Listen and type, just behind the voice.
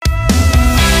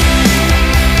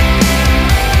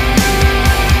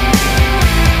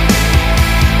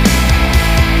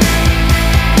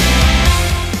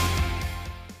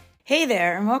Hey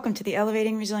there, and welcome to the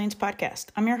Elevating Resilience Podcast.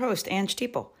 I'm your host, Ange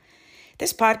Teeple.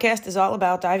 This podcast is all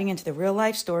about diving into the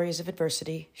real-life stories of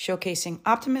adversity, showcasing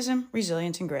optimism,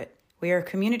 resilience, and grit. We are a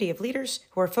community of leaders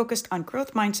who are focused on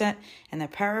growth mindset and the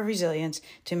power of resilience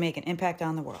to make an impact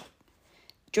on the world.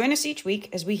 Join us each week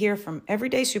as we hear from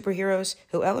everyday superheroes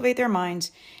who elevate their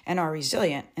minds and are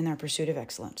resilient in their pursuit of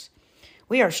excellence.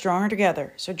 We are stronger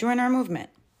together, so join our movement.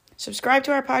 Subscribe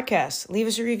to our podcast, leave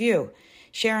us a review,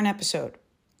 share an episode.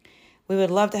 We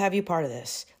would love to have you part of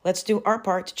this. Let's do our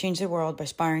part to change the world by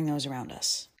inspiring those around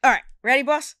us. All right, ready,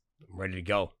 boss? I'm ready to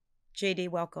go. JD,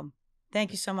 welcome.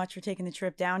 Thank you so much for taking the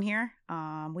trip down here.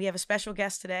 We have a special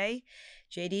guest today,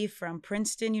 JD from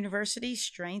Princeton University,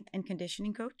 strength and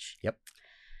conditioning coach. Yep.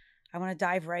 I want to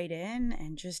dive right in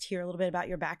and just hear a little bit about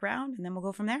your background, and then we'll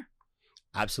go from there.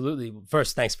 Absolutely.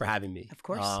 First, thanks for having me. Of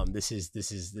course. This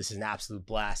is an absolute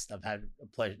blast. I've had a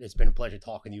pleasure. It's been a pleasure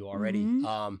talking to you already. Mm-hmm.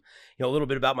 A little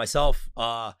bit about myself.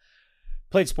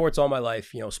 Played sports all my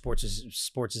life. Sports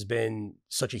has been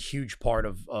such a huge part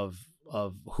of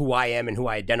who I am and who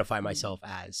I identify myself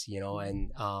as.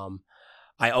 And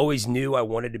I always knew I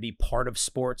wanted to be part of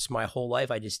sports my whole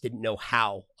life. I just didn't know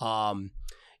how.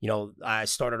 I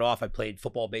started off. I played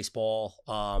football, baseball.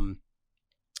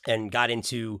 And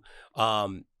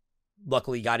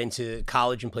luckily got into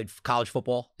college and played college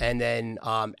football. And then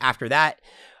after that,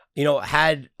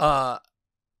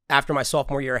 after my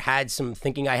sophomore year, had some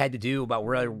thinking I had to do about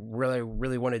where I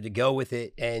really wanted to go with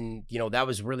it. And, that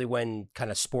was really when kind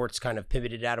of sports kind of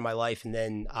pivoted out of my life. And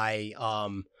then I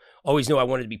always knew I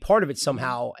wanted to be part of it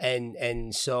somehow.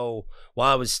 And so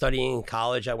while I was studying in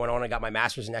college, I went on and got my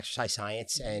master's in exercise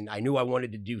science, and I knew I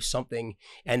wanted to do something.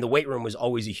 And the weight room was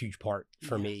always a huge part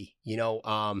for me.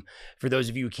 For those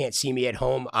of you who can't see me at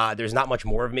home, there's not much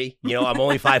more of me. I'm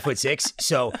only 5'6",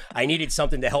 so I needed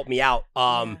something to help me out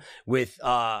with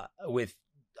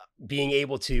being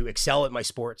able to excel at my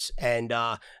sports, and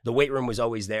the weight room was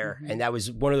always there. Mm-hmm. And that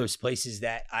was one of those places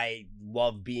that I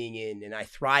love being in and I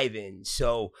thrive in.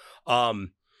 So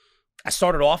I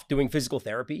started off doing physical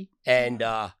therapy and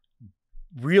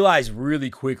realized really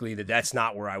quickly that that's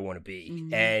not where I want to be.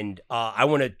 Mm-hmm. And I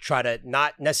want to try to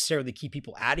not necessarily keep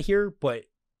people out of here, but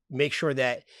make sure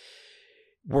that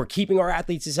we're keeping our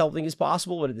athletes as healthy as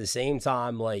possible, but at the same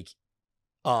time,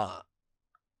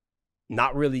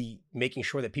 not really making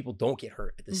sure that people don't get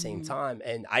hurt at the same time.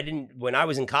 And when I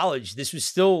was in college, this was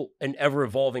still an ever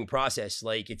evolving process.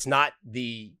 It's not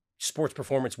the sports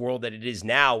performance world that it is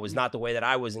now, was not the way that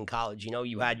I was in college.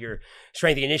 You had your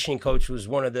strength and conditioning coach was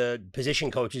one of the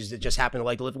position coaches that just happened to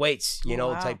like to lift weights,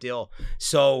 wow. type deal.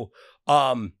 So,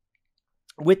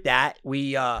 with that,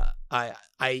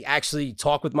 I actually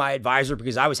talked with my advisor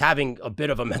because I was having a bit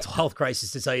of a mental health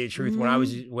crisis, to tell you the truth,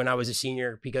 when I was a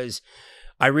senior, because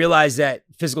I realized that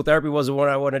physical therapy wasn't what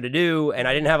I wanted to do, and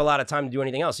I didn't have a lot of time to do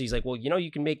anything else. So he's like, well, you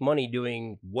can make money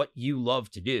doing what you love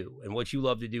to do, and what you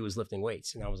love to do is lifting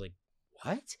weights. And I was like,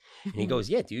 what? And he goes,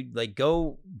 yeah, dude,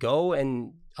 go.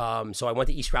 And so I went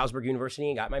to East Stroudsburg University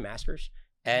and got my master's.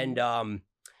 And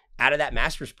out of that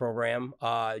master's program,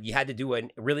 you had to do a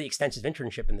really extensive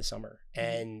internship in the summer.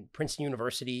 And Princeton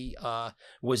University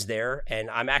was there, and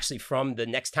I'm actually from the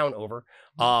next town over.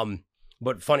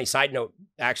 But funny side note,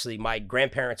 actually, my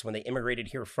grandparents, when they immigrated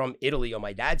here from Italy on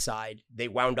my dad's side, they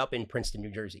wound up in Princeton, New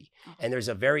Jersey. And there's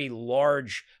a very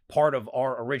large part of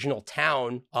our original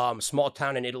town, small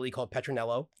town in Italy called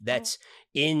Petronello, that's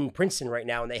in Princeton right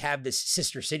now. And they have this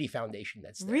sister city foundation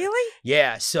that's there. Really?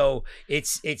 Yeah. So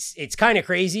it's kind of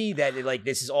crazy that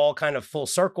this is all kind of full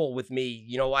circle with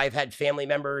me. I've had family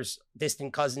members,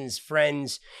 distant cousins,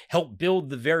 friends help build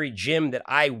the very gym that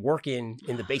I work in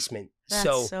the basement.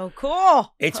 That's so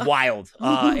cool. It's wild.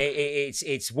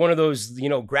 It's one of those,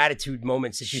 gratitude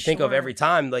moments that you think of every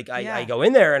time. I go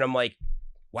in there and I'm like,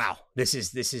 wow, this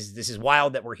is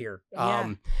wild that we're here.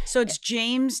 So it's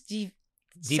James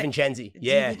DiVincenzi.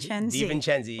 Yeah.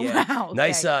 DiVincenzi. Yeah. Wow.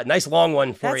 Okay. Nice long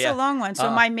one for you. That's a long one. So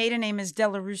my maiden name is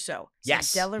Della Russo. So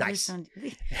yes. Della Russo. Nice.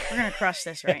 We're going to crush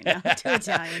this right now. 2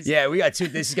 Italians. Yeah, we got 2.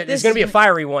 This is going to be a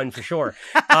fiery one for sure.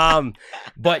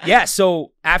 But yeah,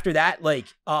 so after that,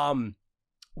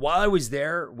 while I was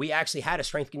there, we actually had a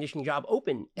strength conditioning job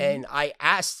open. And I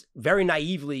asked very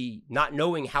naively, not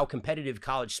knowing how competitive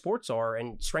college sports are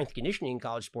and strength conditioning in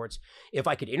college sports, if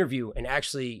I could interview. And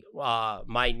actually,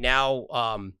 my now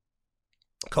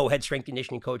co-head strength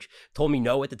conditioning coach told me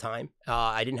no at the time.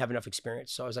 I didn't have enough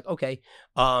experience. So I was like, okay,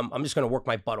 I'm just going to work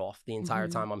my butt off the entire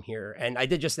time I'm here. And I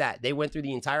did just that. They went through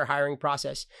the entire hiring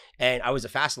process, and I was a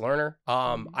fast learner.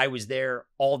 I was there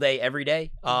all day, every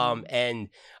day. And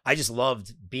I just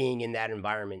loved being in that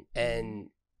environment. And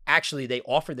actually they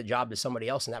offered the job to somebody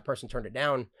else, and that person turned it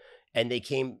down. and they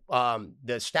came,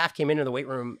 the staff came into the weight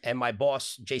room, and my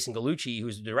boss, Jason Gallucci,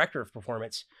 who's the director of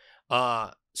performance,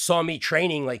 saw me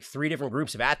training like 3 different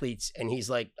groups of athletes. And he's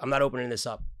like, I'm not opening this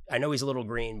up. I know he's a little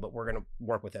green, but we're going to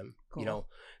work with him, Cool. you know?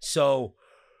 So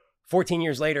 14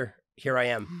 years later, here I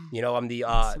am, you know, I'm the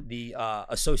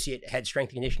associate head strength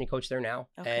and conditioning coach there now.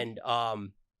 Okay.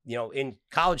 And, you know, in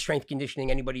college strength conditioning,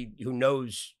 anybody who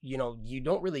knows, you know, you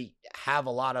don't really have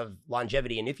a lot of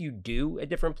longevity. And if you do at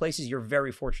different places, you're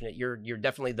very fortunate. You're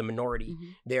definitely the minority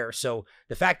there. So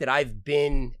the fact that I've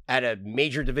been at a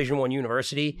major Division I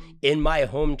university in my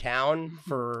hometown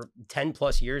for 10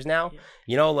 plus years now,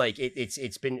 you know, like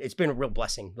it's been a real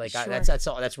blessing. Like Sure.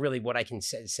 that's really what I can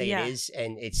say Yeah. it is.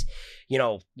 And it's, you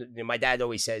know, my dad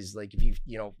always says, like, if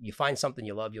you find something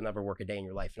you love, you'll never work a day in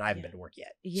your life. And I haven't been to work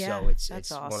yet. Yeah, So it's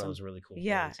awesome. one of those really cool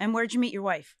Yeah. things. And where'd you meet your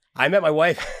wife? I met my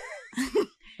wife.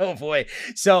 Oh boy.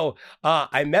 So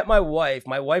I met my wife.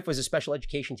 My wife was a special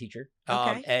education teacher.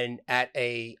 Okay. And at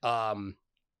a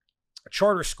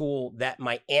charter school that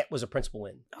my aunt was a principal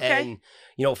in. Okay. And,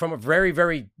 you know, from a very,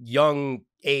 very young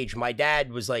age, my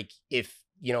dad was like, if,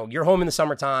 you know, you're home in the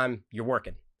summertime, you're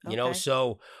working. You know, Okay.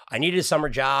 so I needed a summer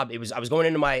job. I was going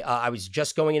into my, I was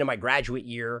just going into my graduate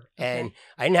year, and Okay.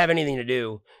 I didn't have anything to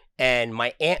do. And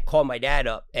my aunt called my dad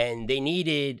up, and they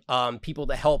needed people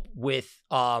to help with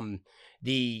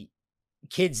the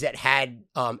kids that had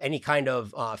any kind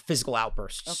of physical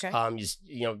outbursts. Okay. Just,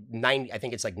 you know, 90, I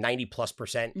think it's like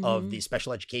 90+% of the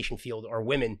special education field are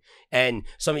women. And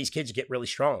some of these kids get really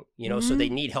strong, you know, so they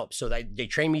need help. So they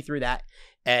trained me through that.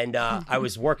 And I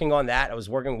was working on that. I was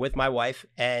working with my wife,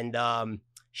 and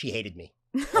she hated me.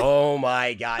 Oh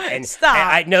my God. And Stop.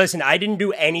 I no, listen, I didn't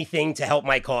do anything to help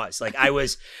my cause. Like I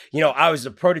was, you know, I was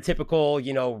a prototypical,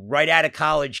 you know, right out of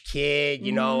college kid,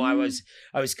 you know, I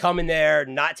was coming there,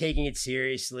 not taking it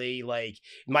seriously. Like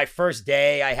my first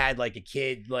day I had like a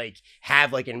kid, like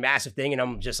have like a massive thing. And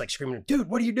I'm just like screaming, dude,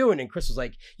 what are you doing? And Chris was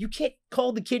like, you can't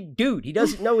call the kid dude. He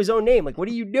doesn't know his own name. Like, what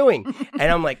are you doing? And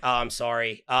I'm like, oh, I'm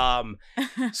sorry.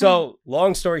 So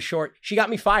long story short, she got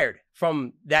me fired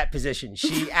from that position.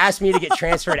 She asked me to get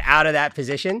transferred out of that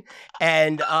position.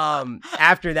 And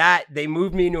after that, they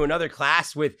moved me into another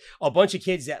class with a bunch of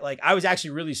kids that like I was actually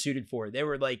really suited for. They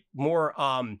were like more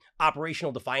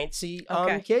operational defiancy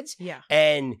kids. Yeah.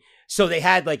 And so they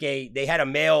had a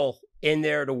male in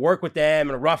there to work with them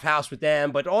and a rough house with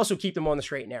them, but also keep them on the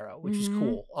straight and narrow, which was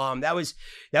cool. It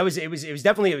was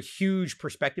definitely a huge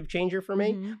perspective changer for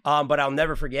me. But I'll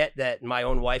never forget that my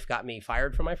own wife got me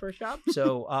fired from my first job.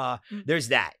 So there's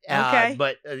that. Okay.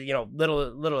 But you know,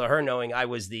 little of her knowing I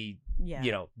was the Yeah.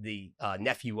 you know, the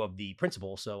nephew of the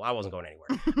principal, so I wasn't going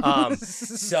anywhere.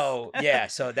 So yeah,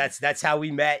 so that's how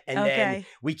we met. And then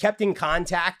we kept in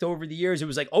contact over the years. It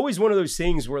was like always one of those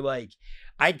things where like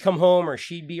I'd come home or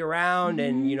she'd be around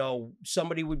and, you know,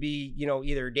 somebody would be, you know,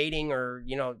 either dating or,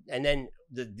 you know, and then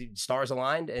the stars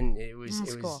aligned and it was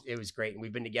cool. It was great. And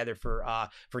we've been together for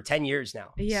 10 years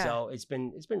now. Yeah. So it's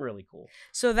been really cool.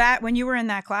 So that when you were in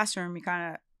that classroom, you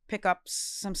kind of pick up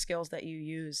some skills that you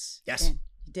use. Yes.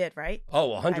 You did, right?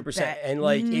 Oh, 100%. And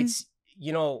like, it's,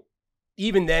 you know,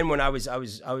 even then when I was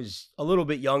a little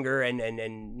bit younger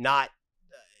and not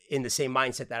in the same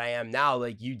mindset that I am now,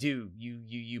 like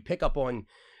you pick up on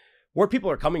where people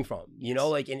are coming from, you know,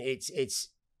 like, and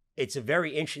it's a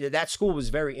very interesting, that school was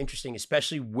very interesting,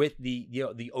 especially with the, you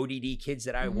know, the ODD kids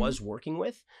that I was working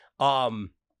with.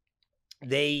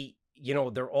 They, you know,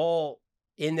 they're all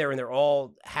in there and they're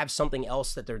all have something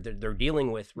else that they're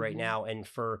dealing with right now. And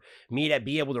for me to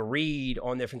be able to read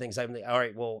on different things, I'm like, all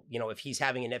right, well, you know, if he's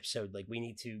having an episode, like we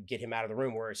need to get him out of the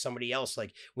room, whereas somebody else,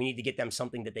 like we need to get them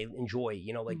something that they enjoy,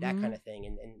 you know, like that kind of thing.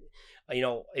 And you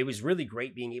know, it was really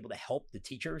great being able to help the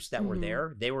teachers that were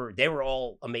there. They were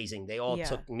all amazing. They all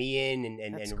took me in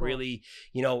and cool. Really,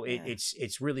 you know,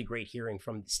 it's really great hearing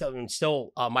from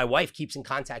still my wife keeps in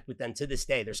contact with them to this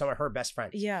day. They're some of her best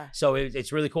friends. Yeah. So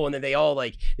it's really cool. And then they all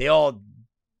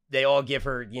give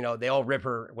her, you know, they all rip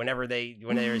her whenever they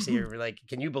see her, like,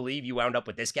 can you believe you wound up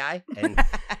with this guy? And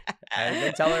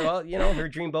they tell her, well, you know, her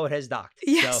dream boat has docked.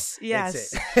 Yes, so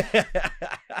yes. That's it.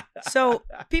 So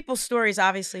people's stories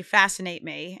obviously fascinate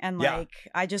me. And like,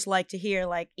 I just like to hear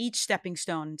like each stepping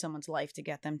stone in someone's life to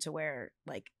get them to where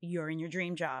like you're in your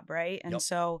dream job. Right. And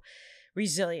so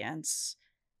resilience,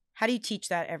 how do you teach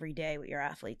that every day with your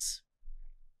athletes?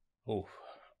 Oh,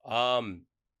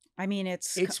 I mean,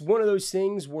 it's one of those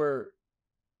things where,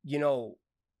 you know,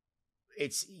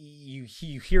 it's you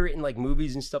hear it in like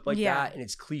movies and stuff like that, and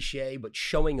it's cliche, but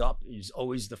showing up is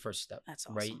always the first step. That's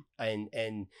awesome. Right.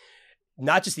 And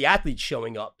not just the athletes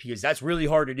showing up, because that's really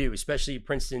hard to do, especially at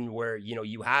Princeton, where, you know,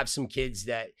 you have some kids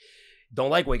that don't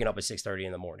like waking up at 6:30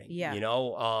 in the morning. Yeah.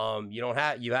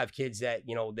 You have kids that,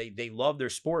 they love their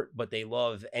sport, but they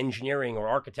love engineering or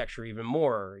architecture even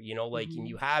more, and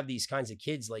you have these kinds of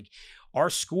kids. Like, our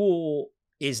school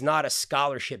is not a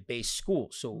scholarship based school.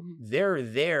 So they're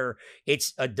there.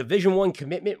 It's a Division I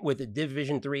commitment with a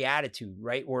Division III attitude,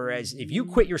 right? Whereas if you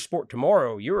quit your sport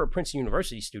tomorrow, you're a Princeton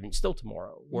University student still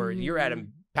tomorrow. Where you're at a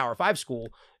Power 5 school,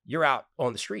 you're out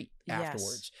on the street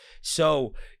afterwards.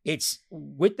 So it's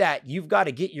with that, you've got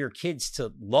to get your kids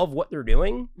to love what they're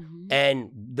doing. And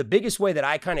the biggest way that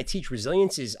I kind of teach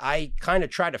resilience is I kind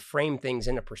of try to frame things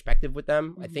into perspective with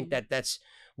them. I think that that's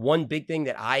one big thing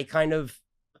that I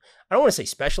don't want to say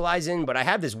specialize in, but I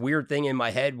have this weird thing in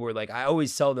my head where, like, I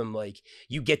always tell them, like,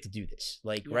 you get to do this,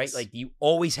 like, right? Like, you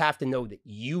always have to know that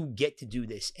you get to do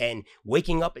this. And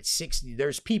waking up at 6,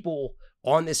 there's people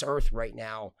on this earth right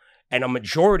now, and a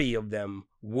majority of them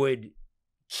would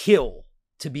kill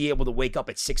to be able to wake up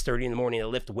at 6:30 in the morning to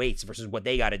lift weights versus what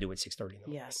they got to do at 6:30 in the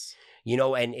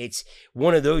morning. And it's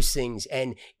one of those things,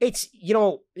 and it's,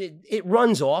 it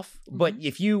runs off, but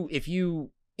if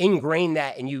you ingrain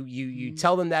that and you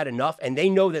tell them that enough, and they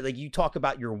know that, like, you talk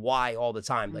about your why all the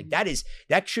time, like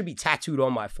that should be tattooed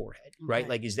on my forehead, right?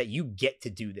 Like, is that you get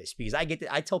to do this, because I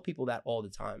tell people that all the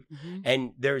time.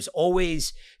 And there's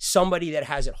always somebody that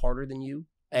has it harder than you.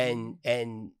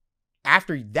 And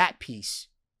after that piece,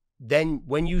 then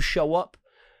when you show up,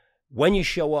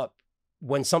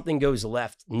 when something goes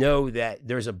left, know that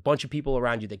there's a bunch of people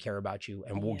around you that care about you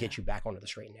and will get you back onto the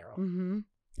straight and narrow.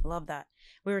 Love that.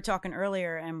 We were talking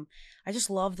earlier, and I just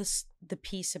love the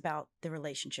piece about the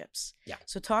relationships. Yeah.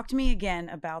 So talk to me again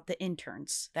about the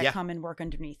interns that come and work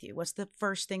underneath you. What's the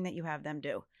first thing that you have them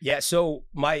do? Yeah. So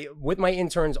with my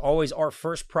interns, always our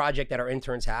first project that our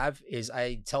interns have is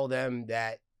I tell them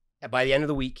that by the end of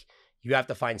the week, you have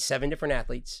to find 7 different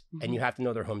athletes, and you have to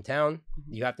know their hometown.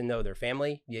 You have to know their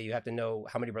family. You have to know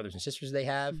how many brothers and sisters they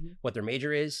have, what their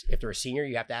major is. If they're a senior,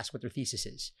 you have to ask what their thesis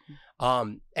is.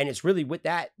 And it's really with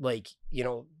that, like,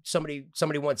 somebody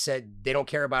once said they don't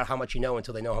care about how much you know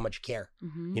until they know how much you care.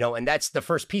 And that's the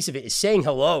first piece of it, is saying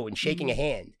hello and shaking a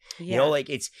hand.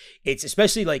 Like, it's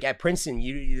especially like at Princeton,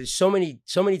 there's so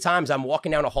many times I'm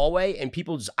walking down a hallway and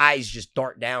people's eyes just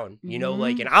dart down,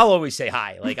 like, and I'll always say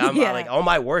hi. Like, I'm like, on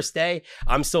my worst day,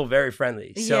 I'm still very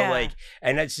friendly. So like,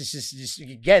 and that's just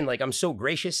again, like, I'm so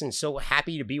gracious and so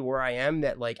happy to be where I am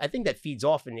that, like, I think that feeds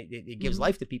off and it gives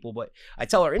life to people. But I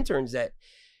tell our interns that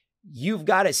you've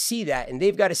got to see that, and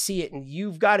they've got to see it, and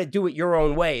you've got to do it your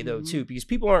own way though too, because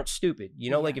people aren't stupid.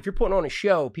 Like, if you're putting on a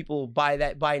show, people buy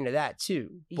into that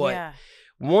too. But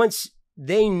once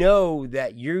they know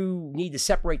that you need to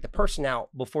separate the person out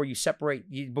before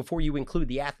you include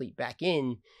the athlete back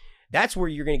in, that's where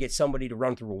you're going to get somebody to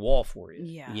run through a wall for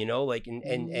you. Like,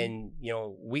 and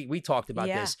we talked about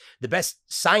this. The best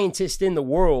scientist in the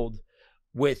world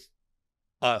with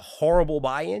a horrible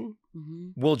buy-in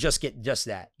will just get just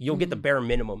that. You'll get the bare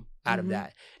minimum out of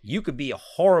that. You could be a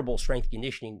horrible strength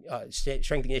conditioning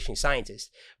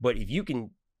scientist, but if you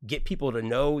can get people to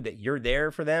know that you're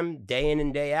there for them day in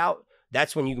and day out,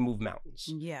 that's when you can move mountains.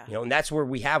 And that's where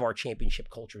we have our championship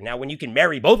culture. Now, when you can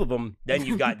marry both of them, then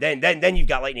you've got then you've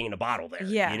got lightning in a bottle there.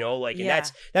 And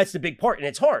that's the big part, and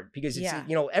it's hard because it's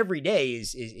every day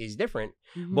is different.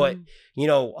 But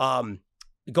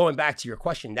going back to your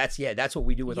question, that's what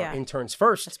we do with our interns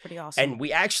first. That's pretty awesome. And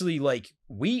we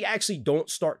actually don't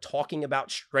start talking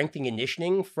about strength and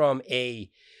conditioning from a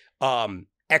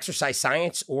exercise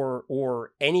science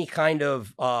or any kind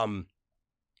of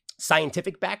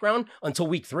scientific background until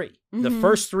week 3. The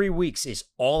first 3 weeks is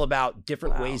all about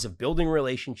different ways of building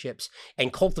relationships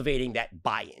and cultivating that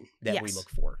buy-in that we look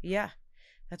for. Yeah,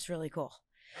 that's really cool.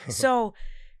 So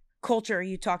culture,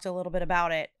 you talked a little bit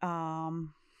about it.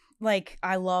 Like,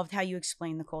 I loved how you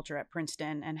explained the culture at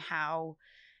Princeton and how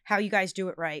you guys do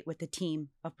it right with the team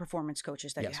of performance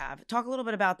coaches that you have. Talk a little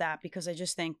bit about that, because I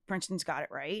just think Princeton's got it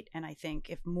right. And I think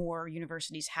if more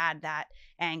universities had that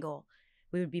angle,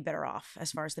 we would be better off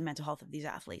as far as the mental health of these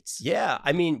athletes. Yeah.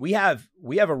 I mean, we have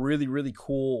a really, really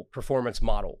cool performance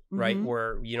model, right?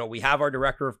 Where, we have our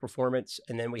director of performance,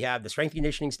 and then we have the strength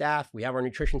conditioning staff, we have our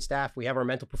nutrition staff, we have our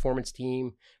mental performance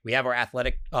team, we have our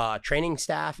athletic training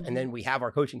staff, and then we have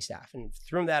our coaching staff. And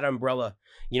through that umbrella,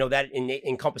 that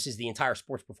encompasses the entire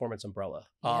sports performance umbrella.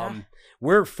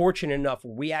 We're fortunate enough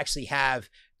where we actually have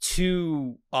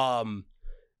 2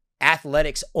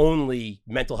 athletics only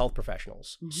mental health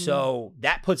professionals. So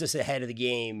that puts us ahead of the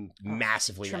game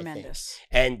massively. Tremendous.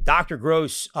 I think. And Dr.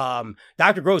 Gross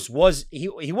was,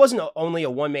 he wasn't only a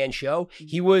one-man show.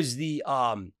 He was the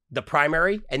the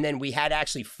primary, and then we had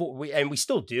actually and we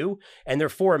still do, and there are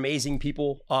 4 amazing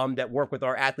people that work with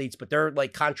our athletes, but they're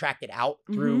like contracted out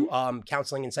through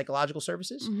counseling and psychological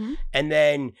services. And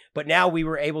then, but now we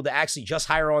were able to actually just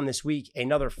hire on this week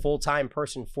another full-time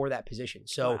person for that position.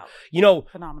 So,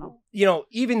 Phenomenal.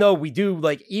 Even though we do,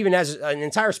 like, even as an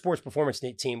entire sports performance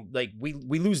team, like we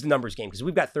lose the numbers game because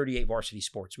we've got 38 varsity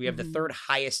sports. We have the third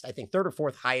or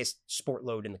fourth highest sport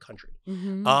load in the country.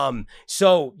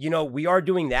 So, we are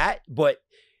doing that, but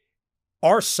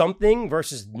our something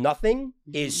versus nothing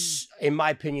is, in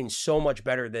my opinion, so much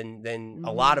better than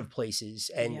a lot of places.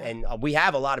 And we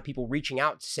have a lot of people reaching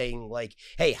out saying like,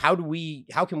 hey, how can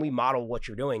we model what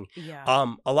you're doing?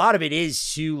 A lot of it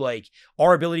is to like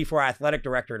our ability for our athletic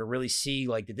director to really see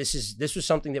like that this was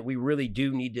something that we really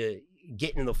do need to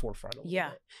get into the forefront a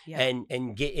little bit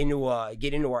and get into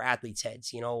our athletes'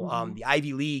 heads, the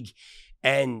Ivy League,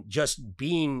 and just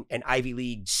being an Ivy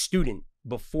League student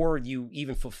before you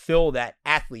even fulfill that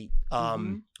athlete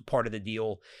part of the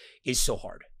deal is so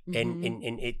hard. And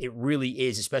it really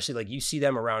is, especially like you see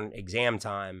them around exam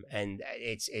time, and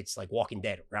it's like Walking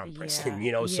Dead around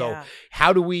Princeton, So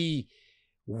how do we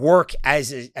work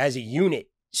as a unit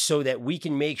so that we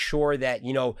can make sure that,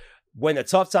 when the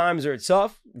tough times are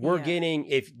tough, we're getting,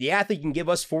 if the athlete can give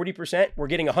us 40%, we're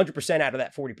getting 100% out of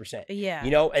that 40%.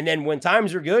 And then when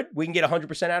times are good, we can get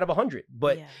 100% out of 100.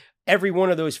 But every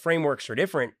one of those frameworks are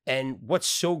different. And what's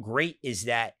so great is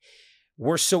that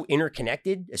we're so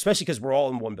interconnected, especially because we're all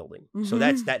in one building. So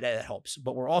that helps.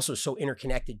 But we're also so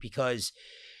interconnected because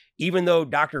even though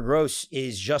Dr. Gross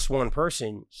is just one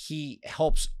person, he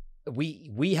helps,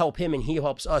 we help him and he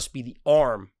helps us be the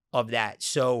arm of that.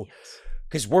 So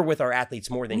because we're with our athletes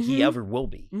more than he ever will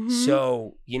be.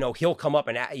 So, he'll come up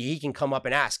and he can come up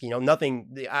and ask, nothing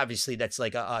obviously that's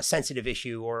like a sensitive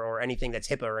issue or anything that's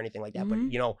HIPAA or anything like that. But,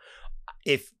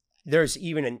 if there's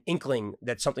even an inkling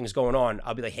that something's going on,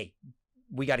 I'll be like, hey,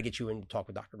 we got to get you in to talk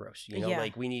with Dr. Gross.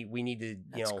 Like we need to,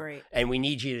 That's great. And we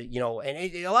need you to,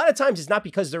 and a lot of times it's not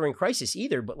because they're in crisis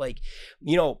either, but like,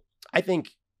 I think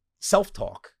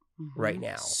self-talk right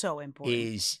now so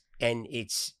important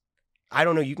I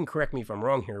don't know, you can correct me if I'm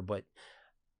wrong here, but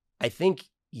I think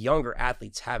younger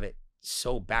athletes have it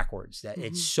so backwards that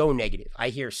it's so negative. I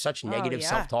hear such negative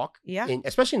self-talk,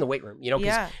 especially in the weight room,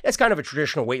 because that's kind of a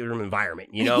traditional weight room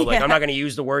environment, like I'm not going to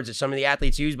use the words that some of the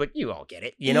athletes use, but you all get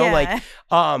it, like,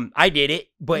 I did it,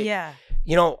 but,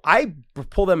 I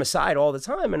pull them aside all the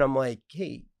time and I'm like,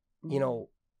 hey,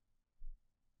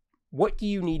 what do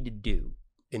you need to do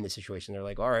in this situation? They're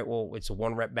like, all right, well, it's a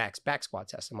 1 rep back squat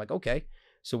test. I'm like, okay.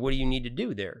 So what do you need to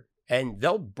do there? And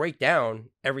they'll break down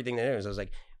everything that is. I was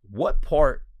like, what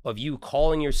part of you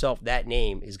calling yourself that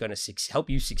name is going to help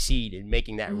you succeed in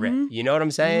making that rep? You know what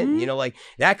I'm saying? Like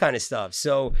that kind of stuff.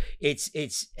 So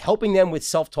it's helping them with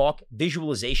self-talk.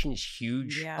 Visualization is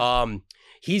huge.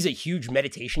 He's a huge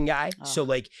meditation guy. So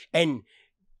like, and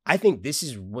I think this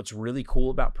is what's really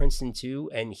cool about Princeton too.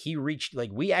 And he reached,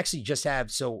 like, we actually just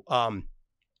have,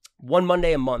 one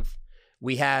Monday a month,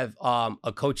 we have an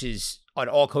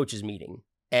all coaches meeting.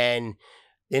 And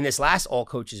in this last all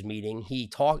coaches meeting,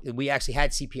 we actually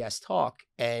had CPS talk,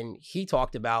 and he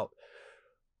talked about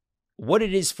what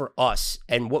it is for us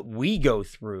and what we go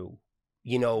through,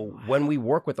 when we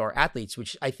work with our athletes,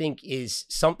 which I think is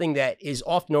something that is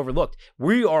often overlooked.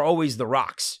 We are always the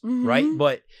rocks, right?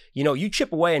 But, you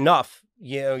chip away enough,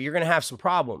 you're going to have some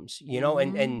problems,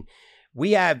 and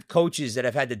we have coaches that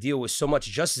have had to deal with so much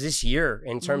just this year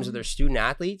in terms of their student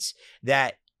athletes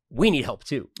that we need help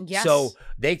too. So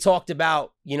they talked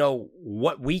about,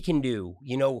 what we can do,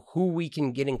 who we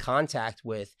can get in contact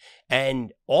with,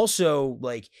 and also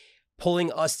like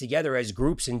pulling us together as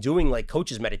groups and doing like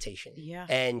coaches meditation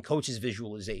and coaches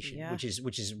visualization, which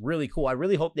is really cool. I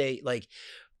really hope they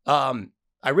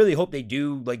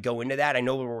do like go into that. I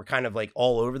know we're kind of like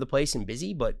all over the place and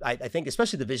busy, but I think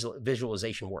especially the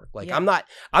visualization work. Like I'm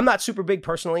not super big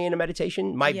personally into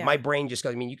meditation. My brain just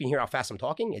goes, you can hear how fast I'm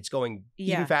talking. It's going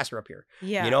even faster up here,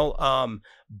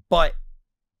 but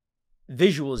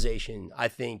visualization, I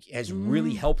think, has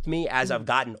really helped me as I've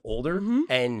gotten older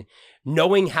and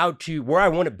knowing where I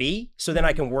want to be, so then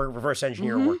I can reverse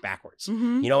engineer and work backwards,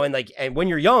 and when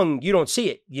you're young, you don't see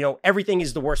it, everything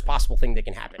is the worst possible thing that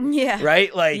can happen.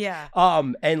 Right. Like,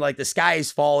 and like the sky is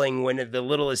falling when the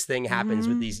littlest thing happens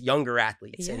with these younger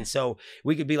athletes. And so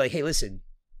we could be like, hey, listen,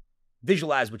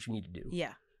 visualize what you need to do.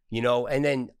 And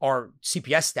then our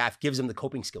CPS staff gives them the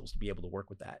coping skills to be able to work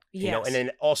with that, and then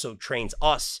it also trains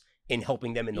us in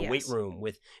helping them in the weight room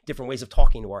with different ways of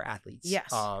talking to our athletes.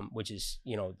 Which is,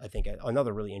 I think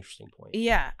another really interesting point.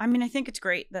 I mean, I think it's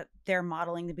great that they're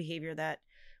modeling the behavior that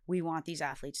we want these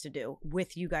athletes to do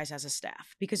with you guys as a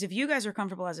staff. Because if you guys are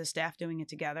comfortable as a staff doing it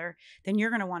together, then you're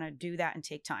going to want to do that and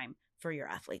take time for your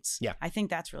athletes. Yeah. I think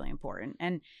that's really important.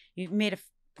 And you made a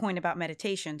point about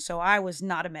meditation. So I was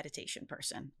not a meditation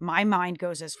person. My mind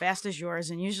goes as fast as yours.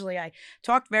 And usually I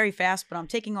talk very fast, but I'm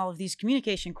taking all of these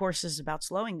communication courses about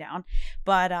slowing down.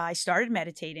 But I started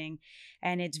meditating,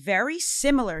 and it's very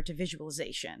similar to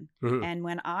visualization. Mm-hmm. And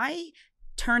when I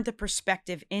turned the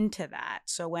perspective into that,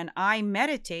 so when I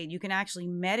meditate, you can actually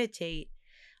meditate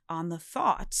on the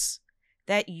thoughts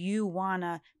that you want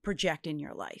to project in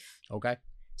your life. Okay.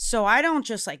 So I don't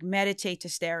just like meditate to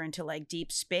stare into like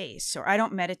deep space, or I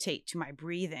don't meditate to my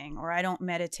breathing, or I don't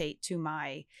meditate to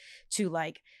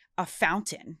like a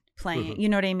fountain playing. Mm-hmm. You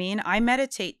know what I mean? I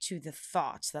meditate to the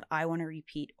thoughts that I want to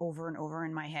repeat over and over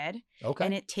in my head. Okay.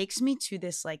 And it takes me to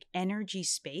this like energy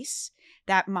space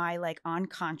that my like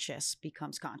unconscious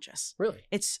becomes conscious. Really?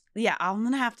 I'm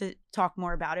going to have to talk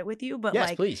more about it with you, but yes,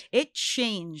 like please. It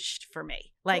changed for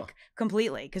me like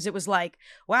completely, because it was like,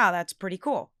 wow, that's pretty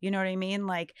cool. You know what I mean?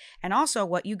 Like, and also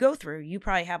what you go through, you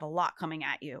probably have a lot coming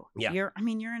at you. Yeah. You're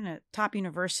in a top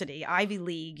university, Ivy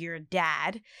League, you're a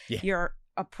dad, yeah. You're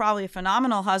probably a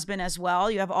phenomenal husband as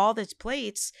well. You have all these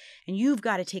plates, and you've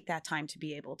got to take that time to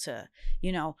be able to,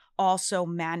 also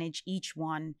manage each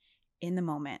one in the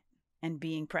moment and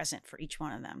being present for each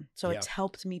one of them. So it's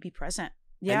helped me be present.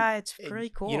 Yeah, it's really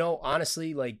cool.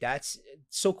 Honestly, like that's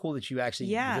so cool that you actually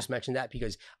just mentioned that,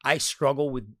 because I struggle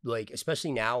with like,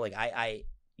 especially now, like I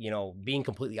being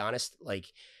completely honest, like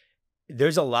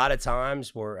there's a lot of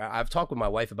times where I've talked with my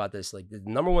wife about this. Like the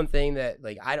number one thing that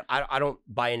like, I don't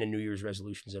buy into New Year's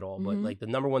resolutions at all, but like the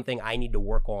number one thing I need to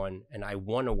work on, and I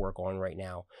want to work on right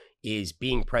now, is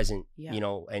being present,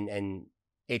 and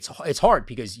it's hard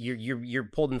because you're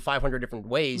pulled in 500 different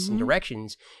ways and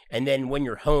directions. And then when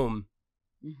you're home,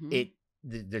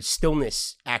 the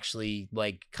stillness actually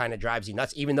like kind of drives you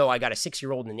nuts, even though I got a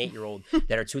 6-year-old and an 8-year-old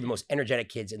that are two of the most energetic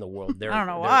kids in the world. I don't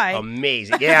know why.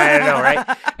 Amazing. Yeah, I don't know,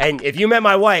 right? And if you met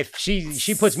my wife,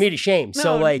 she puts me to shame.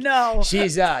 So like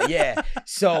she's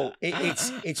So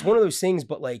it's one of those things,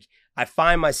 but like I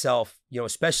find myself,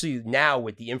 especially now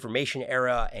with the information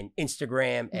era and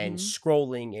Instagram and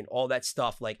scrolling and all that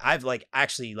stuff, like I've like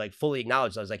actually like fully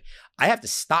acknowledged, I was like, I have to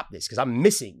stop this because I'm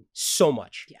missing so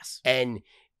much. Yes. And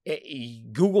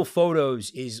Google Photos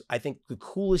is, I think, the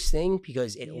coolest thing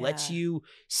because it lets you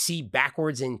see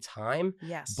backwards in time.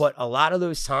 Yes. But a lot of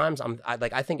those times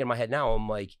I think in my head now, I'm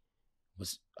like,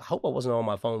 I hope I wasn't on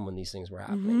my phone when these things were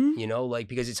happening, like,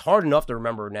 because it's hard enough to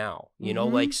remember now,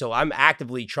 like, so I'm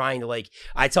actively trying to, like,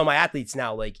 I tell my athletes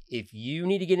now, like, if you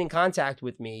need to get in contact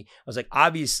with me, I was like,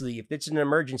 obviously, if it's an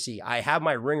emergency, I have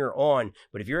my ringer on,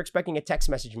 but if you're expecting a text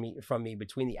message from me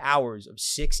between the hours of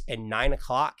 6 and 9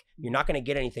 o'clock, you're not going to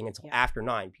get anything until after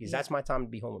 9, because that's my time to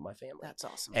be home with my family. That's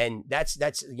awesome. And that's,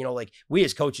 like, we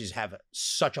as coaches have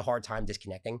such a hard time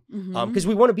disconnecting, because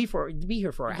we want to be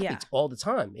here for our athletes all the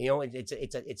time.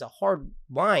 It's a hard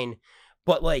line,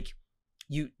 but like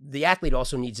the athlete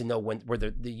also needs to know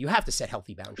where you have to set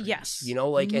healthy boundaries. Yes.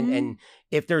 And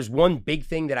if there's one big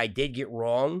thing that I did get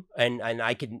wrong, and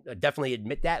I can definitely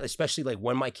admit that, especially like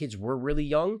when my kids were really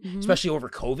young, especially over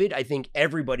COVID, I think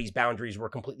everybody's boundaries were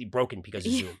completely broken because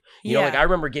of Zoom. Like I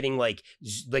remember getting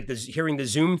hearing the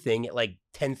Zoom thing at like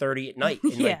 10:30 at night,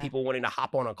 and like people wanting to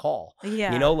hop on a call.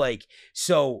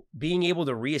 So being able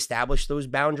to reestablish those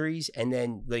boundaries, and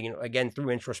then again through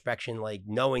introspection, like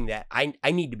knowing that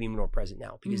I need to be more present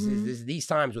now, because these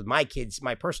times with my kids,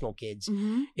 my personal kids,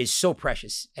 is so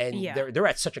precious, and they're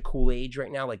at such a cool age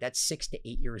right now. Like that 6 to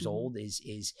 8 years old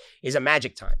is a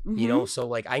magic time, so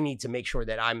like I need to make sure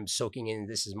that I'm soaking in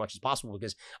this as much as possible,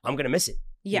 because I'm gonna miss it.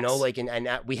 And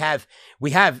we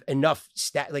have enough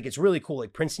like it's really cool.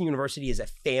 Like Princeton University is a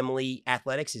family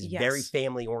athletics, is very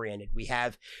family oriented. We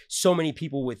have so many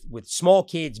people with small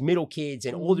kids, middle kids,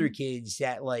 and older kids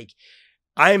that like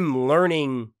I'm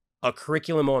learning a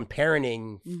curriculum on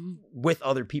parenting with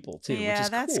other people too, which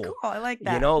is that's cool. I like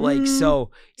that.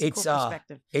 So it's cool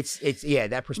perspective. it's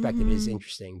that perspective is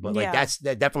interesting, but like that's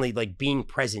definitely like being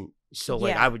present. So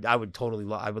like I would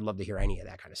totally I would love to hear any of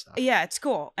that kind of stuff. Yeah, it's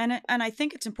cool. And I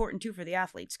think it's important too for the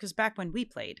athletes, because back when we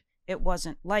played, it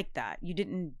wasn't like that. You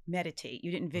didn't meditate,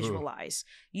 you didn't visualize.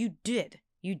 You did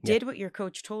what your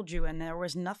coach told you, and there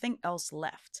was nothing else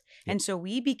left. And so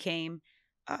we became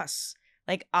us.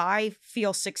 Like I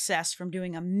feel success from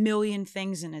doing a million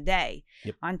things in a day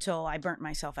until I burnt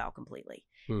myself out completely.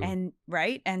 And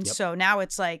so now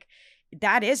it's like,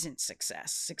 that isn't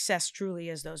success. Success truly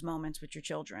is those moments with your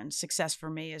children. Success for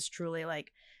me is truly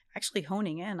like actually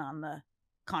honing in on the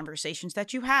conversations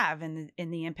that you have and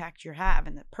the impact you have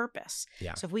and the purpose.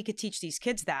 Yeah. So if we could teach these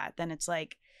kids that, then it's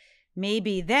like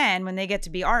maybe then when they get to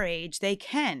be our age, they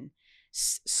can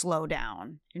slow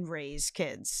down and raise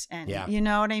kids. And you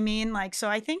know what I mean? Like, so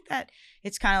I think that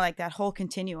it's kind of like that whole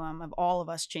continuum of all of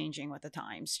us changing with the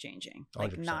times changing,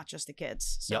 like 100%. not just the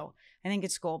kids. So I think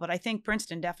it's cool, but I think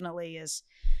Princeton definitely is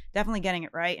getting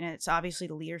it right. And it's obviously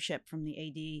the leadership from the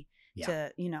AD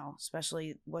to, you know,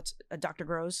 especially Dr.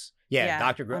 Groves. Yeah,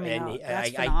 Dr. Groves. I mean, that's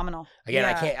phenomenal.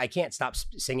 I can't stop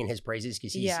singing his praises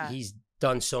because he's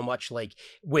done so much, like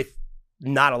with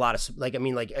not a lot of, like, I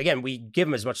mean, like, again, we give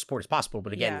him as much support as possible,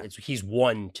 but again, he's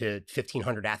 1 to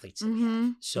 1,500 athletes.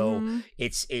 So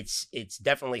it's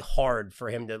definitely hard for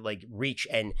him to like reach,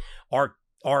 and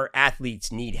our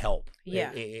athletes need help.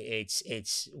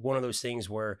 It's one of those things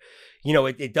where, you know,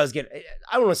 it does get,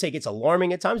 I don't want to say it gets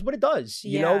alarming at times, but it does,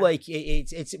 you know, like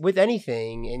it's with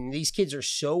anything. And these kids are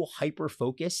so hyper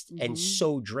focused and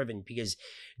so driven because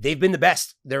they've been the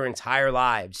best their entire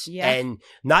lives. And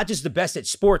not just the best at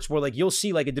sports, where like you'll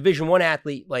see like a Division I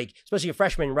athlete, like especially a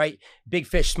freshman, right? Big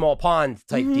fish, small pond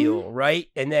type deal, right?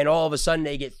 And then all of a sudden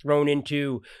they get thrown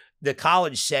into the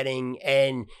college setting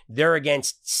and they're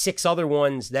against 6 other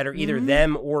ones that are either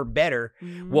them or better.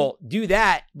 Well, do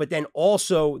that, but then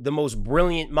also the most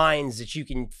brilliant minds that you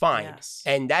can find.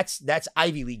 And that's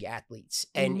Ivy League athletes.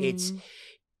 And it's,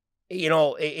 you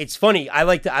know, it's funny. I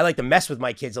like to mess with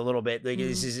my kids a little bit. Like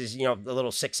this is, you know, a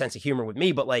little sick sense of humor with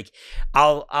me, but like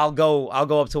I'll go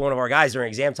up to one of our guys during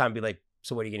exam time and be like,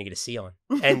 so what are you going to get a C on?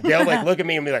 And they'll like look at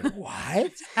me and be like,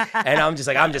 what? And I'm just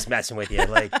like, I'm just messing with you.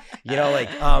 Like, you know, like,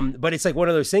 but it's like one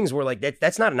of those things where like,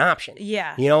 that's not an option.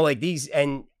 You know, like these,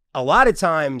 and a lot of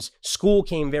times school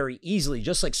came very easily,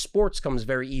 just like sports comes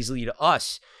very easily to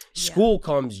us. School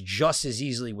comes just as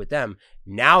easily with them.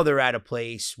 Now they're at a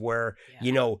place where,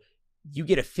 you know, you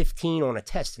get a 15 on a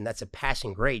test and that's a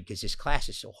passing grade because this class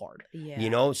is so hard,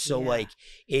 you know? So like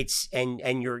it's,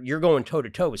 and you're going toe to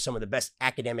toe with some of the best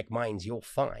academic minds you'll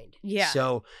find.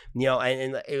 So, you know,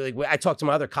 and like I talked to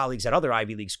my other colleagues at other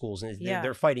Ivy League schools and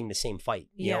they're fighting the same fight.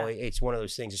 You know, it's one of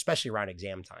those things, especially around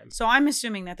exam time. So I'm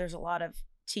assuming that there's a lot of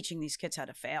teaching these kids how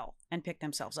to fail and pick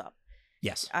themselves up.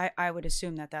 Yes. I would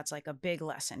assume that that's like a big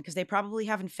lesson because they probably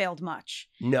haven't failed much.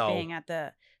 Being at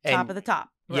the top of the top,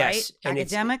 right? Yes. And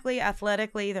academically,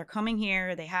 athletically, they're coming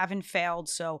here. They haven't failed.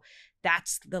 So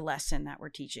that's the lesson that we're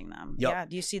teaching them. Yeah.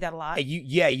 Do you see that a lot?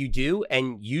 You do.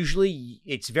 And usually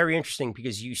it's very interesting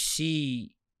because you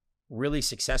see really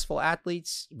successful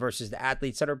athletes versus the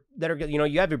athletes that are, you know,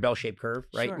 you have your bell-shaped curve,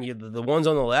 right? Sure. And the ones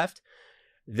on the left,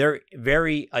 they're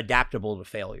very adaptable to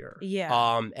failure.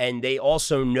 And they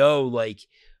also know like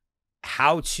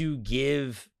how to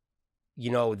give,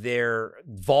 you know, their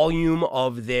volume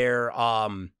of their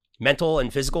mental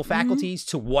and physical faculties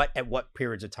to at what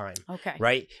periods of time.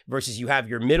 Right. Versus you have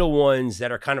your middle ones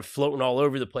that are kind of floating all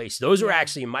over the place. Those are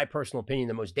actually, in my personal opinion,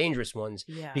 the most dangerous ones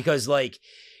because like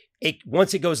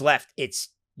once it goes left, it's,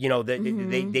 you know,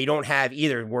 they don't have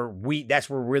either that's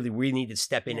where really we need to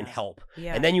step in and help.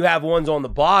 And then you have ones on the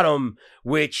bottom,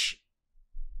 which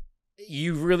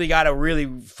you really got to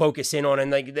really focus in on.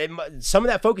 And like some of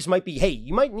that focus might be, hey,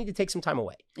 you might need to take some time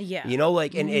away. You know,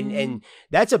 like, and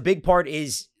that's a big part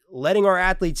is letting our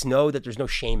athletes know that there's no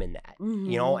shame in that,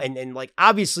 you know, and like,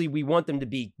 obviously we want them to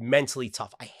be mentally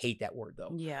tough. I hate that word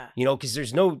though, you know, because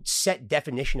there's no set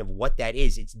definition of what that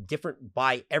is. It's different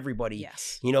by everybody.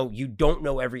 You know, you don't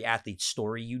know every athlete's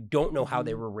story. You don't know how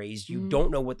they were raised. You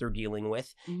don't know what they're dealing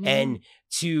with. And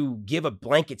to give a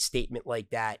blanket statement like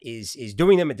that is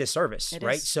doing them a disservice,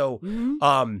 right? So,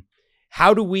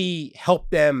 how do we help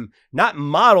them not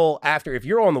model after, if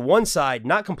you're on the one side,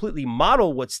 not completely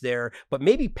model what's there, but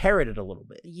maybe parrot it a little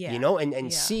bit, you know,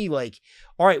 and see like,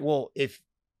 all right, well, if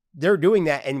they're doing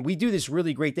that, and we do this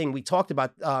really great thing. We talked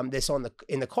about this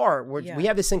in the car where we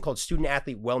have this thing called Student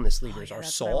Athlete Wellness Leaders, our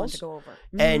SALs.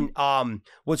 And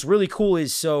what's really cool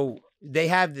is, so they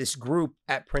have this group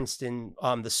at Princeton,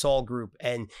 the SAL group,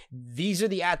 and these are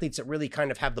the athletes that really kind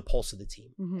of have the pulse of the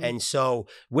team. And so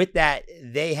with that,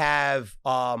 they have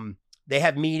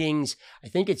meetings. I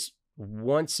think it's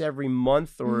once every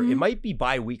month, or it might be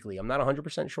bi-weekly. I'm not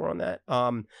 100% sure on that.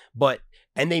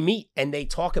 And they meet and they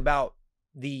talk about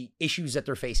the issues that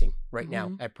they're facing right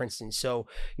now at Princeton. So,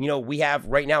 you know, we have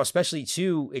right now, especially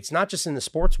too, it's not just in the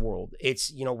sports world.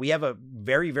 It's, you know, we have a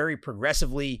very, very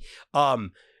progressively,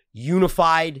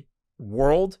 unified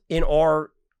world in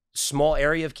our small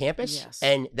area of campus,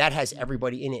 and that has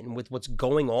everybody in it. And with what's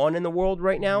going on in the world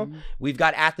right now, we've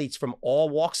got athletes from all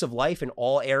walks of life and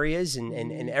all areas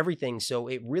and everything. So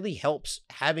it really helps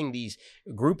having these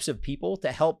groups of people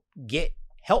to help get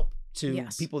help to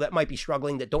people that might be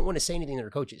struggling, that don't want to say anything to their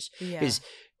coaches, Yeah. is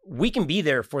we can be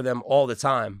there for them all the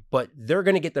time, but they're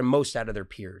going to get the most out of their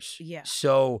peers. Yeah.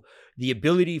 So the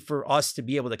ability for us to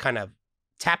be able to kind of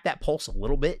tap that pulse a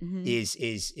little bit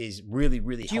is really,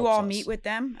 really Do you all meet with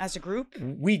them as a group?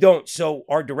 We don't. So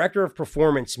our director of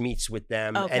performance meets with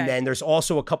them. Okay. And then there's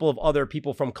also a couple of other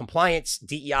people from compliance,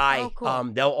 DEI. Oh,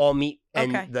 cool. They'll all meet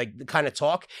and like kind of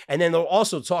talk. And then they'll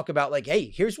also talk about like,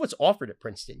 hey, here's what's offered at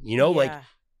Princeton. You know, like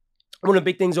one of the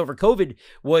big things over COVID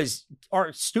was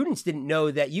our students didn't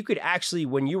know that you could actually,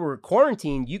 when you were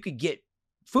quarantined, you could get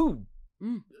food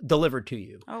delivered to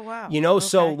you. Oh, wow. You know,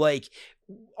 so like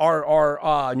our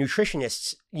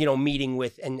nutritionists, you know, meeting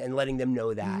with and letting them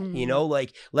know that, you know,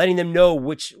 like letting them know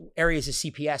which areas of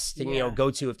CPS to, you know,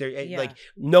 go to if they're like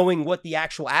knowing what the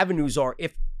actual avenues are.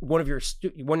 If one of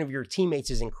your teammates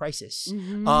is in crisis,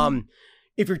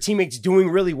 if your teammate's doing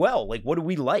really well, like what do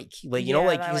we like? Like, you know,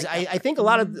 like, I think a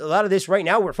lot of this right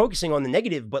now, we're focusing on the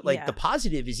negative, but like the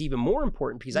positive is even more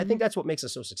important because I think that's what makes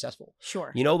us so successful.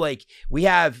 Sure. You know, like we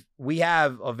have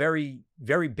a very,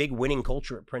 very big winning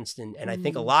culture at Princeton. And I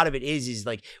think a lot of it is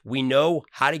like, we know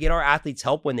how to get our athletes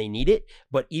help when they need it,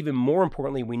 but even more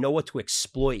importantly, we know what to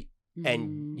exploit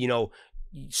and, you know,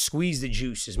 squeeze the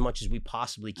juice as much as we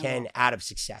possibly can out of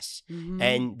success.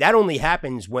 And that only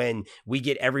happens when we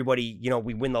get everybody, you know,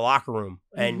 we win the locker room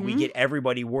and we get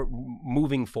everybody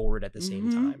moving forward at the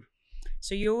same time.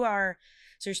 So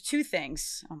there's two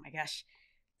things. Oh my gosh.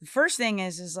 The first thing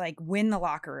is like win the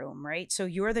locker room, right? So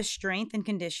you're the strength and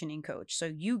conditioning coach.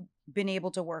 So you've been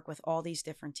able to work with all these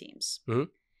different teams.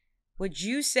 Would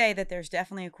you say that there's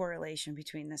definitely a correlation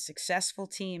between the successful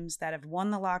teams that have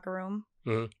won the locker room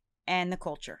and the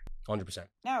culture? 100%.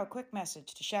 Now, a quick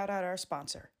message to shout out our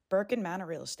sponsor, Birkin Manor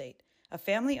Real Estate, a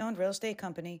family-owned real estate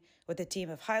company with a team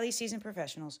of highly seasoned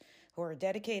professionals who are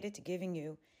dedicated to giving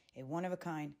you a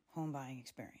one-of-a-kind home buying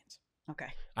experience. Okay.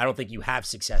 I don't think you have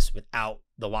success without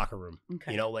the locker room,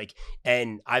 you know, like,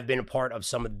 and I've been a part of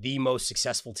some of the most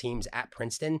successful teams at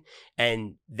Princeton.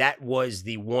 And that was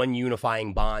the one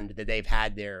unifying bond that they've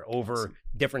had there over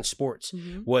different sports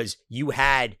was you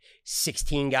had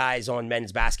 16 guys on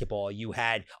men's basketball. You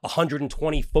had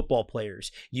 120 football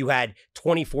players. You had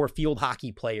 24 field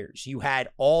hockey players. You had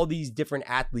all these different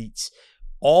athletes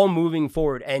all moving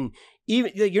forward. And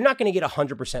even you're not going to get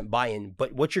 100% buy-in,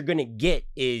 but what you're going to get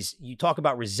is, you talk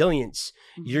about resilience.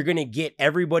 You're going to get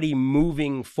everybody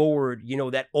moving forward. You know,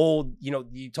 that old, you know,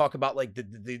 you talk about like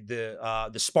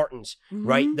the Spartans,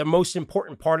 right? The most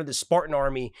important part of the Spartan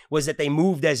army was that they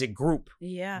moved as a group.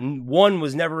 Yeah. One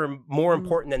was never more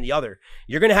important than the other.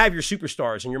 You're going to have your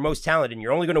superstars and your most talented, and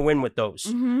you're only going to win with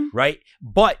those, right?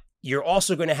 But you're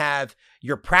also going to have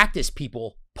your practice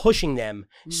people pushing them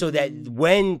so that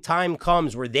when time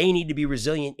comes where they need to be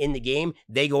resilient in the game,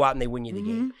 they go out and they win you the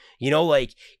game. You know,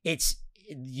 like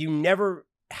you never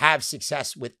have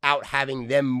success without having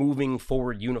them moving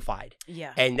forward unified.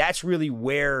 Yeah. And that's really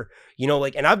where, you know,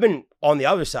 like, and I've been on the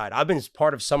other side. I've been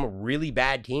part of some really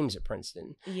bad teams at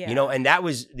Princeton, you know, and that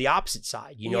was the opposite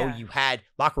side. You know, you had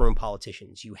locker room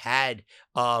politicians, you had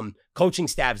coaching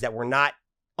staffs that were not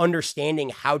understanding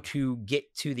how to get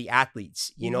to the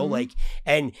athletes, you know, like,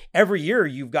 and every year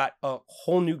you've got a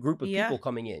whole new group of people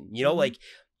coming in, you know, like,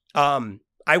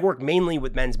 I work mainly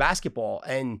with men's basketball,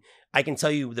 and I can tell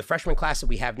you the freshman class that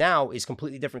we have now is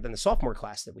completely different than the sophomore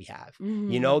class that we have.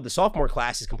 You know, the sophomore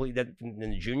class is completely different than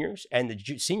the juniors, and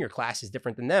the senior class is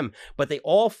different than them, but they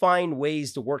all find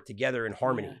ways to work together in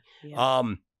harmony.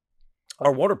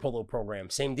 Our water polo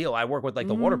program, same deal. I work with like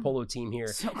the water polo team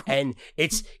here, and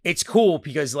it's cool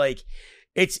because like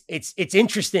it's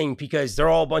interesting because they're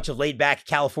all a bunch of laid back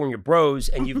California bros,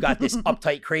 and you've got this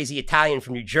uptight, crazy Italian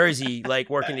from New Jersey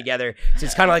like working together. So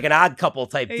it's kind of like an odd couple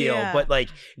type deal. But like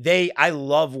I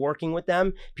love working with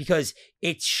them because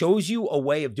it shows you a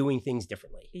way of doing things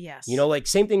differently. Yes, you know, like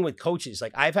same thing with coaches.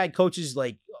 Like I've had coaches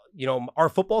like, you know, our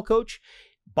football coach,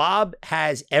 Bob,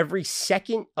 has every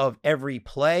second of every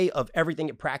play of everything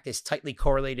at practice tightly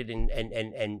correlated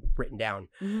and written down.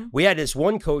 We had this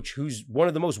one coach who's one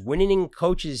of the most winning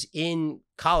coaches in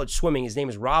college swimming. His name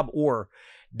is Rob Orr.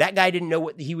 That guy didn't know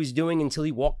what he was doing until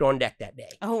he walked on deck that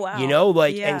day. Oh, wow. You know,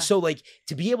 like, and so like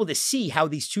to be able to see how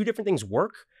these two different things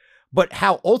work, but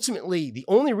how ultimately the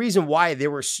only reason why they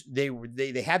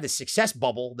have the success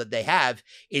bubble that they have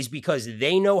is because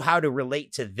they know how to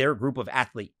relate to their group of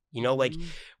athlete. You know, like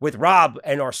with Rob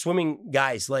and our swimming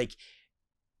guys, like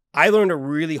I learned a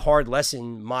really hard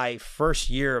lesson my first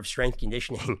year of strength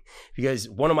conditioning because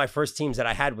one of my first teams that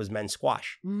I had was men's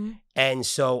squash. And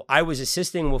so I was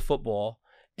assisting with football,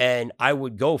 and I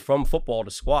would go from football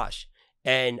to squash,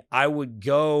 and I would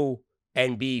go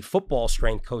and be football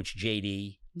strength coach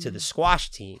JD to the squash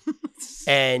team.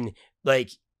 And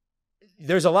like,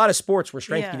 there's a lot of sports where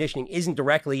strength conditioning isn't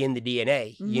directly in the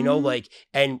DNA, you know, like,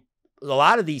 and a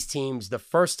lot of these teams, the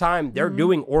first time they're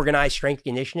doing organized strength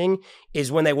conditioning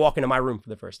is when they walk into my room for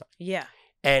the first time. Yeah.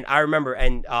 And I remember,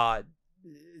 and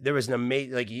there was an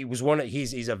amazing, like,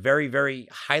 he's a very, very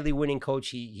highly winning coach.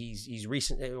 He's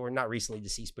recently, or not recently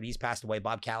deceased, but he's passed away.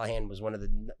 Bob Callahan was one of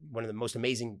the most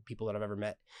amazing people that I've ever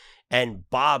met. And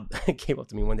Bob came up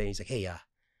to me one day. He's like, hey, he had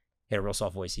a real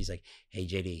soft voice. He's like, hey,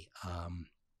 JD, I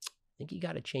think you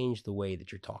got to change the way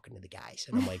that you're talking to the guys.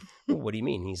 And I'm like, well, what do you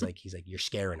mean? He's like, you're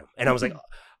scaring them. And I was like,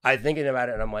 I'm thinking about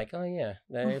it, and I'm like, oh yeah,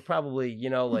 they probably,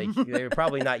 you know, like they're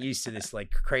probably not used to this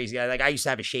like crazy. Like I used to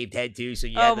have a shaved head too, so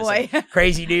you had this like,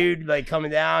 crazy dude like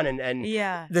coming down, and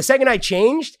the second I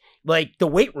changed, like the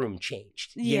weight room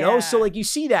changed, you know? So like you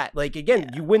see that, like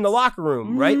again, you win the locker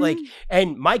room, right? Like,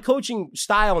 and my coaching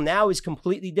style now is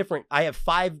completely different. I have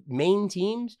 5 main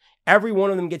teams. Every one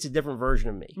of them gets a different version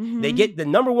of me. They get the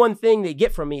number one thing they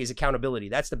get from me is accountability.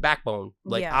 That's the backbone.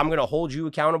 Like I'm going to hold you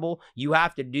accountable. You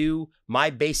have to do my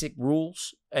basic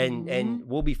rules and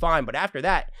we'll be fine. But after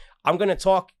that, I'm going to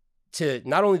talk to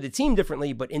not only the team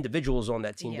differently, but individuals on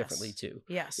that team differently too.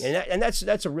 Yes. And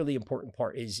that's a really important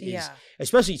part is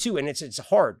especially too. And it's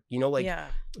hard, you know, like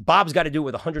Bob's got to do it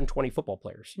with 120 football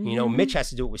players, you know, Mitch has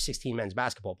to do it with 16 men's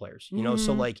basketball players, you know?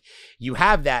 So like you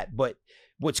have that, but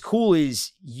what's cool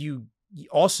is you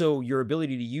also your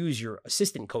ability to use your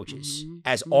assistant coaches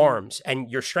as arms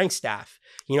and your strength staff,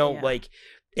 you know, like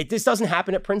this doesn't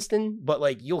happen at Princeton, but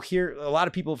like you'll hear a lot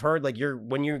of people have heard like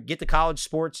when you get to college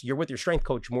sports, you're with your strength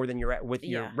coach more than you're with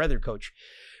your regular coach.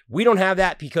 We don't have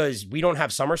that because we don't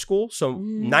have summer school. So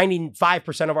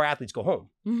 95% of our athletes go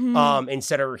home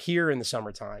instead of here in the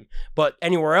summertime. But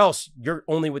anywhere else, you're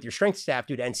only with your strength staff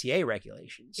due to NCAA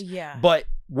regulations. Yeah. But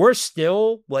we're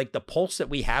still like the pulse that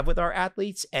we have with our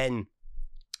athletes. And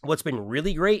what's been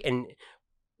really great. And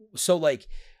so like,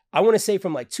 I want to say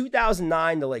from like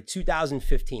 2009 to like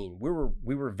 2015,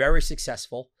 we were very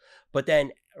successful. But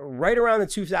then right around the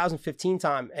 2015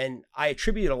 time, and I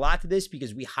attributed a lot to this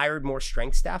because we hired more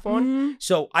strength staff on.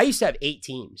 So I used to have 8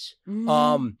 teams.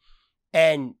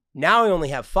 And now I only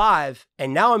have 5,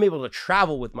 and now I'm able to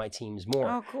travel with my teams more.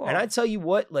 Oh, cool. And I tell you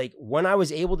what, like when I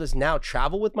was able to now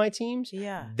travel with my teams,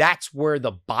 that's where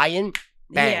the buy-in,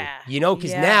 bang, you know,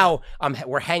 because now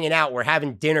we're hanging out, we're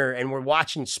having dinner, and we're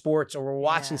watching sports, or we're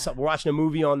watching something, we're watching a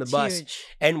movie on the bus,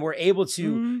 and we're able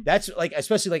to. That's like,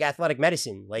 especially like athletic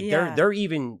medicine, like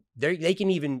they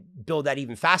can even build that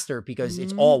even faster because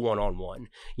it's all one-on-one.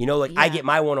 You know, like I get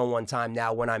my one-on-one time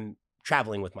now when I'm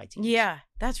traveling with my team. Yeah,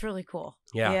 that's really cool.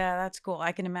 Yeah, that's cool.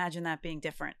 I can imagine that being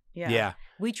different. Yeah.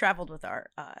 We traveled with our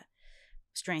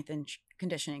strength and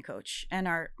conditioning coach and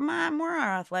more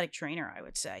our athletic trainer, I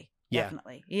would say.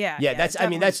 Definitely. Yeah. That's, definitely.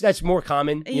 I mean, that's more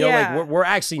common, you know, like we're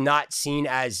actually not seen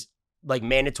as like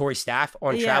mandatory staff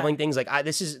on traveling things. Like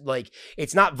this is like,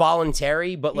 it's not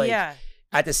voluntary, but like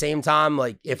at the same time,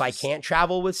 like if I can't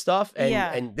travel with stuff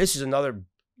and this is another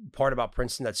part about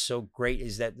Princeton that's so great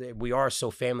is that we are so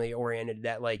family oriented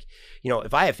that like, you know,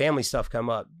 if I have family stuff come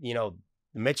up, you know,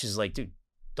 Mitch is like, dude,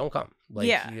 don't come. Like,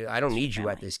 I don't need you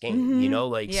at this game, you know,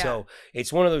 like, so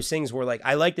it's one of those things where like,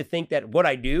 I like to think that what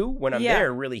I do when I'm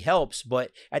there really helps,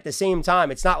 but at the same time,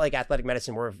 it's not like athletic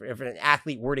medicine where if an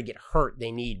athlete were to get hurt,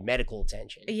 they need medical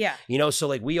attention, you know? So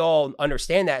like, we all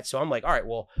understand that. So I'm like, all right,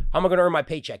 well, how am I going to earn my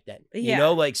paycheck then? You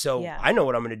know, like, so I know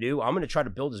what I'm going to do. I'm going to try to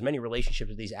build as many relationships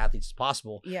with these athletes as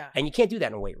possible. And you can't do that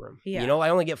in a weight room. You know, I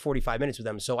only get 45 minutes with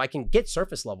them, so I can get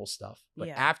surface level stuff, but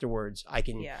afterwards I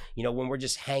can, you know, when we're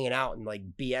just hanging out and like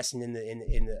BSing in the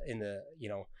you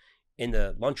know, in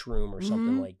the lunchroom or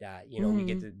something like that, you know, we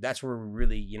get to, that's where we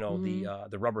really, you know,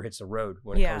 the rubber hits the road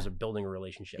when it comes to building a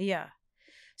relationship.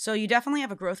 So you definitely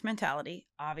have a growth mentality,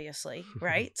 obviously,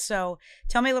 right? So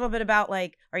tell me a little bit about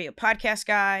like, are you a podcast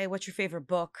guy? What's your favorite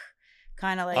book?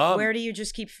 Kind of like, where do you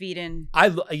just keep feeding?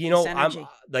 You know, I'm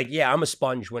like, I'm a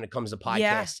sponge when it comes to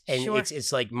podcasts, and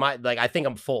it's like I think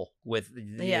I'm full with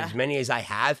as many as I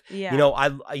have. You know,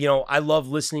 I love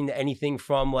listening to anything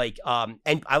from like,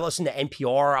 and I listen to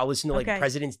NPR. I listen to like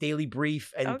President's Daily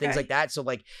Brief and things like that. So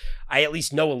like, I at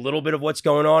least know a little bit of what's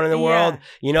going on in the world.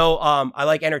 You know, I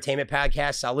like entertainment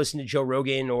podcasts. I'll listen to Joe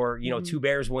Rogan or, you know, Two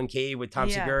Bears, One Cave with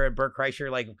Tom Segura and Bert Kreischer,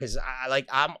 like, because I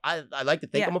like to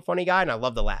think I'm a funny guy and I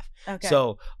love to laugh.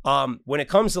 So when it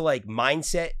comes to like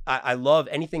mindset, I love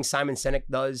anything Simon Sinek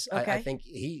does. I think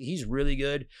he's really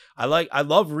good. I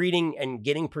love reading reading and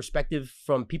getting perspective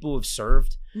from people who have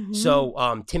served.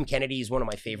 So Tim Kennedy is one of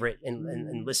my favorite,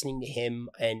 and listening to him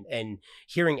and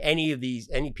hearing any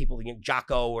people,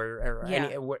 Jocko or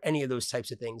any of those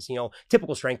types of things,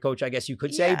 typical strength coach, I guess you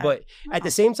could say. But at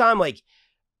the same time, like,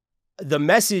 the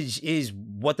message is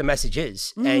what the message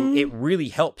is, and it really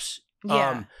helps.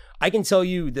 I can tell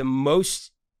you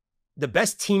the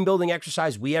best team building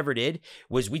exercise we ever did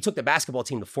was we took the basketball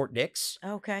team to Fort Dix.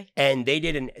 Okay. And they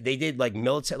did like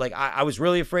military, like I was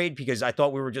really afraid because I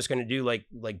thought we were just going to do like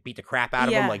beat the crap out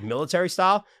of them, like military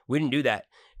style. We didn't do that.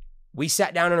 We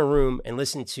sat down in a room and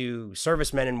listened to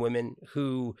servicemen and women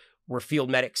who were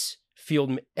field medics,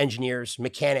 field engineers,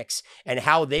 mechanics, and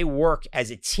how they work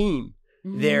as a team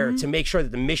there to make sure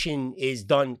that the mission is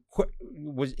done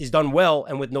well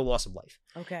and with no loss of life.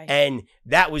 Okay. And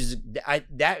that was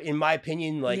that in my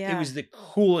opinion, like it was the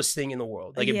coolest thing in the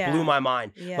world. Like it blew my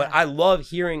mind. Yeah. But I love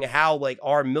hearing how like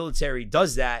our military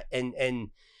does that,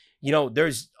 and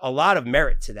there's a lot of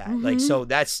merit to that. Like, so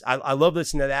that's I love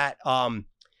listening to that.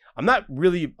 I'm not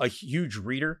really a huge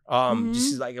reader.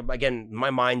 Just like, again, my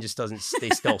mind just doesn't stay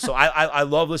still. So I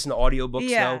love listening to audiobooks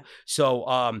though. So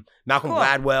Malcolm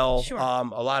Gladwell,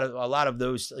 a lot of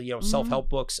those self-help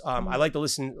books. I like to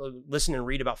listen and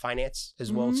read about finance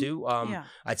as well too.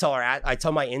 I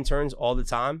tell my interns all the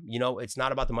time, it's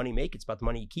not about the money you make, it's about the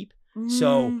money you keep.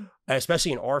 So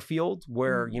especially in our field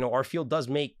where our field does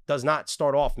not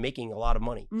start off making a lot of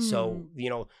money. So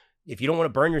if you don't want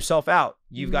to burn yourself out,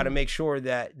 you've got to make sure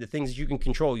that the things that you can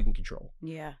control, you can control.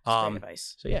 Yeah. Great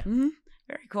advice. So yeah.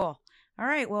 Very cool. All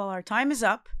right. Well, our time is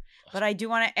up, but I do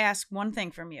want to ask one thing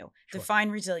from you. Sure.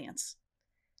 Define resilience.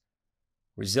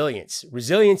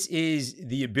 Resilience is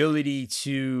the ability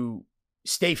to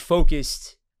stay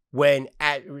focused when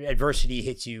adversity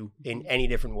hits you in any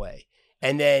different way.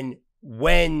 And then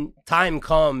when time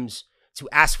comes to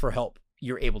ask for help,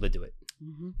 you're able to do it.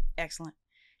 Excellent.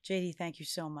 JD, thank you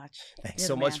so much. Thanks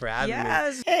so much for having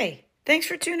me. Hey, thanks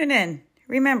for tuning in.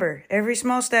 Remember, every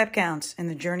small step counts in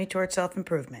the journey toward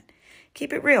self-improvement.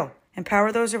 Keep it real,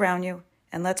 empower those around you,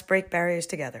 and let's break barriers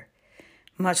together.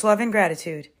 Much love and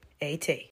gratitude, AT.